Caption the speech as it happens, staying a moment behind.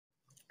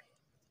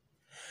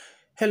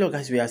Hello,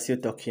 guys. We are still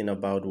talking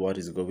about what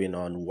is going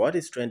on, what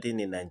is trending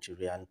in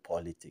Nigerian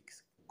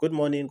politics. Good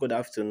morning, good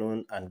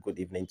afternoon, and good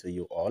evening to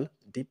you all,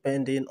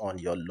 depending on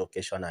your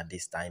location at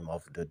this time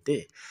of the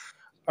day.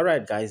 All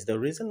right, guys. The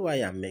reason why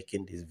I'm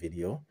making this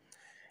video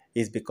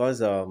is because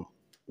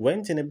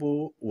when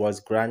Tinubu was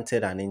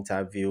granted an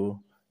interview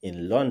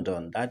in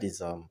London, that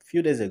is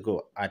few days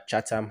ago at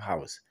Chatham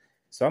House,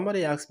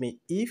 somebody asked me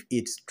if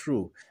it's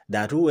true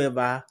that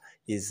whoever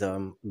is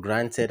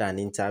granted an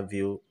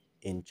interview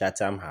in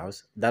Chatham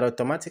House, that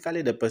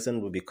automatically the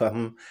person will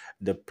become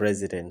the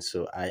president.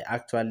 So I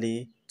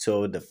actually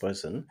told the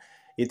person,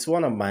 it's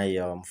one of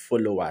my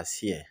followers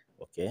here,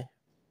 okay?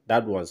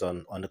 That was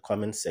on the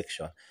comment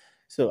section.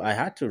 So I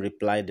had to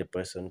reply the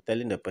person,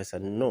 telling the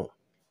person, no,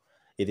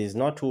 it is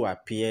not who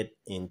appeared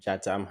in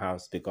Chatham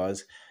House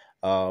because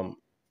um,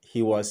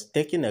 he was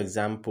taking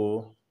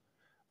example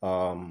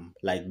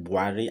like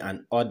Buhari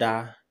and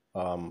other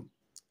um,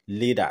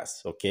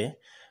 leaders, okay,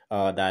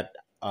 that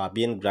are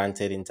being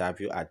granted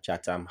interview at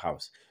Chatham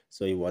House.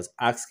 So he was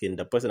asking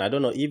the person, I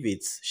don't know if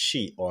it's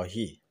she or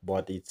he,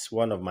 but it's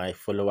one of my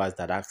followers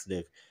that asked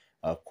the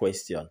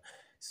question.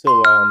 So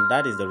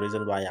that is the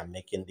reason why I'm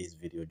making this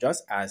video,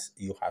 just as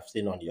you have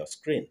seen on your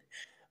screen.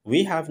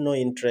 We have no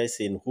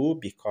interest in who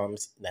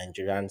becomes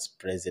Nigerian's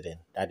president.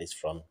 That is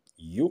from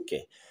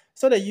UK.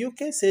 So the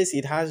UK says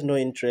it has no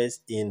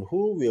interest in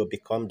who will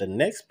become the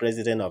next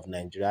president of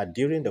Nigeria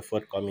during the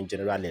forthcoming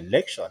general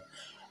election.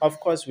 Of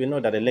course, we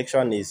know that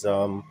election is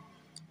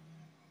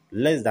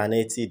less than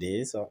 80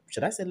 days, or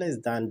should I say less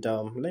than,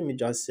 let me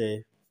just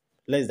say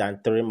less than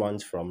 3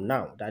 months from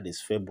now. That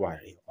is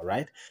February, all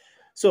right?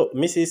 So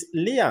Mrs.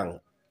 Liang,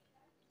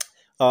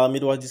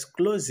 it was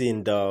disclosed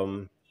in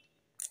the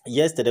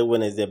yesterday,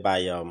 Wednesday,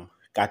 by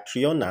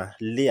Catriona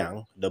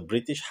Liang, the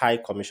British High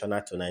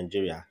Commissioner to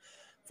Nigeria,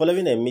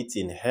 following a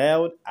meeting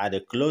held at a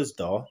closed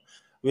door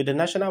with the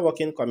National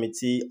Working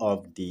Committee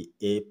of the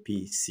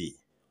APC.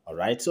 All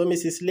right. So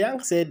Mrs. Liang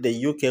said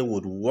the UK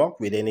would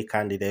work with any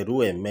candidate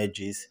who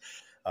emerges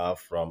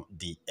from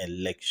the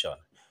election.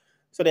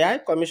 So the High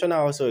Commissioner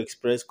also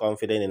expressed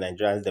confidence in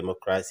Nigeria's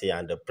democracy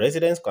and the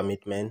president's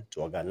commitment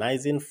to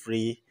organizing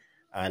free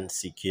and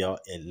secure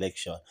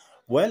election.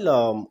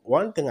 Well,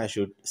 one thing I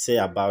should say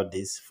about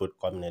this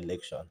forthcoming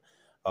election,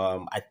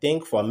 I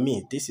think for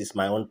me, this is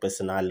my own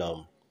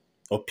personal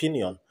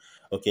opinion.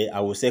 Okay,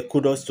 I will say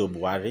kudos to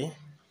Buhari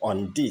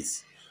on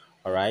this.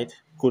 All right,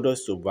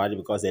 kudos to Buhari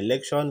because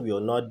election will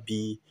not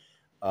be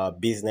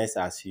business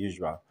as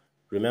usual.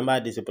 Remember,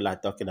 these people are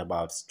talking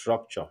about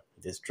structure.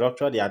 The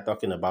structure they are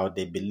talking about,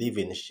 they believe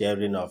in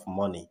sharing of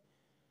money.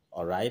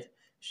 All right,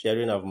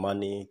 sharing of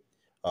money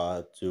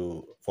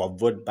to for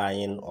vote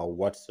buying or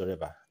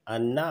whatsoever.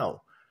 And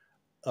now,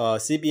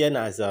 CBN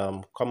has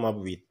come up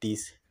with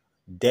this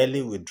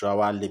daily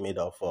withdrawal limit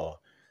of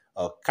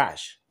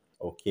cash.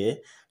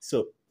 Okay,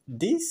 so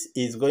this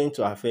is going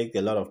to affect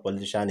a lot of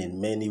politicians in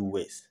many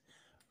ways.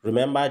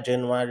 Remember,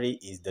 January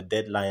is the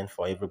deadline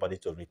for everybody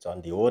to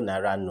return the whole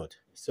Naira note.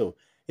 So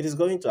it is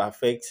going to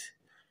affect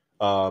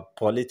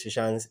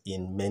politicians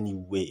in many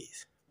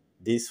ways.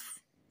 This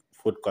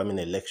forthcoming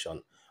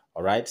election,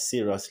 all right,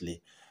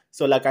 seriously.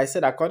 So, like I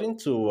said, according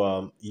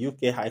to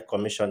UK High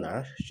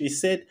Commissioner, she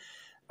said,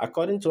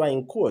 according to her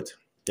in quote,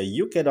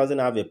 the UK doesn't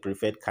have a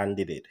preferred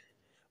candidate.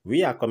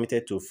 We are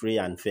committed to free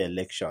and fair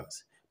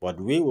elections, but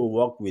we will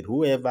work with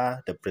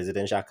whoever the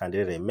presidential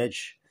candidate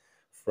emerge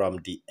from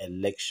the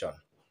election.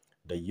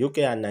 The UK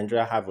and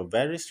Nigeria have a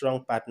very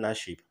strong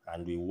partnership,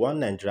 and we want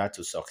Nigeria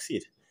to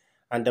succeed.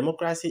 And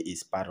democracy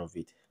is part of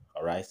it.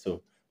 All right.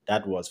 So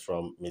that was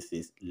from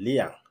Mrs.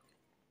 Liang.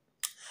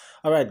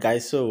 All right,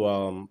 guys.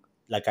 So,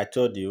 like I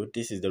told you,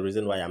 this is the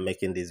reason why I'm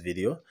making this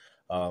video.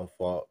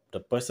 For the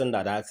person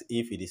that asks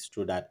if it is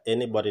true that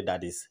anybody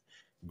that is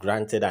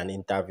granted an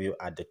interview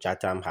at the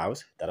Chatham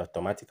House, that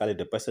automatically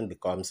the person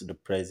becomes the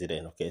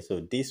president. Okay, so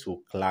this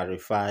will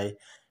clarify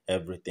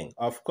everything.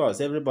 Of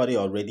course, everybody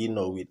already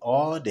know with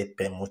all the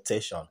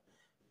permutation.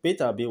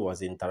 Peter Obi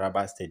was in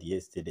Taraba State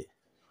yesterday,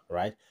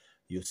 right?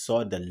 You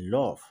saw the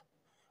love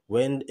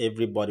when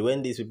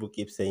these people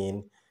keep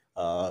saying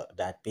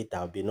that Peter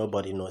Obi,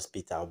 nobody knows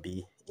Peter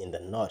Obi in the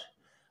north.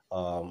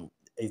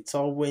 It's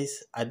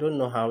always, I don't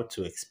know how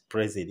to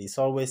express it. It's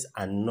always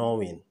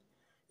annoying.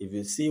 If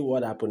you see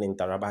what happened in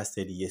Taraba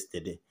State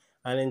yesterday,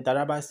 and in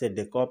Taraba State,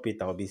 they call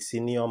Peter Obi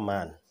senior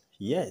man.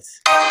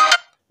 Yes,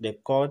 they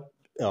called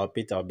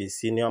Peter Obi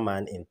senior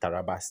man in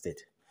Taraba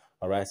State.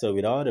 All right, so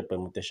with all the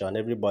permutation,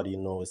 everybody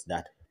knows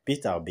that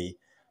Peter Obi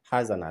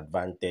has an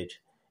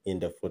advantage in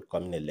the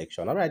forthcoming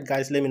election. All right,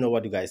 guys, let me know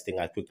what you guys think.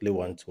 I quickly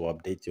want to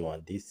update you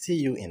on this. See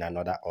you in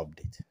another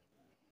update.